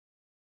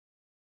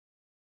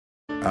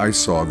I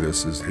saw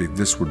this as, hey,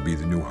 this would be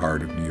the new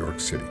heart of New York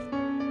City.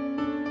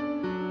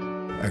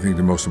 I think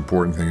the most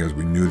important thing is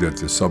we knew that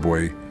the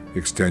subway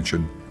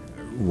extension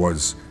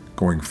was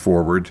going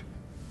forward,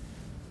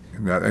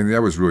 and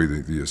that was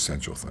really the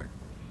essential thing.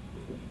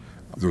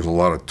 There was a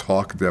lot of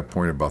talk at that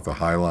point about the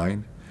High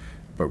Line,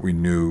 but we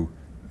knew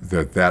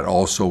that that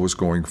also was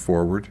going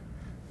forward.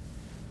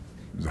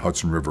 The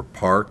Hudson River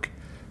Park,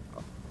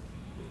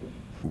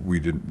 we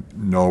didn't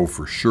know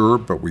for sure,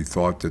 but we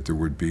thought that there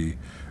would be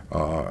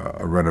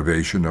a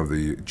renovation of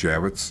the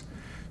Javits.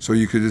 So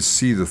you could just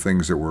see the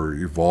things that were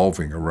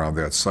evolving around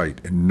that site,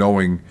 and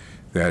knowing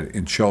that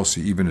in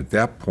Chelsea, even at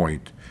that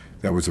point,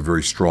 that was a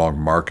very strong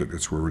market.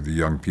 It's where the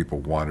young people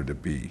wanted to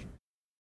be.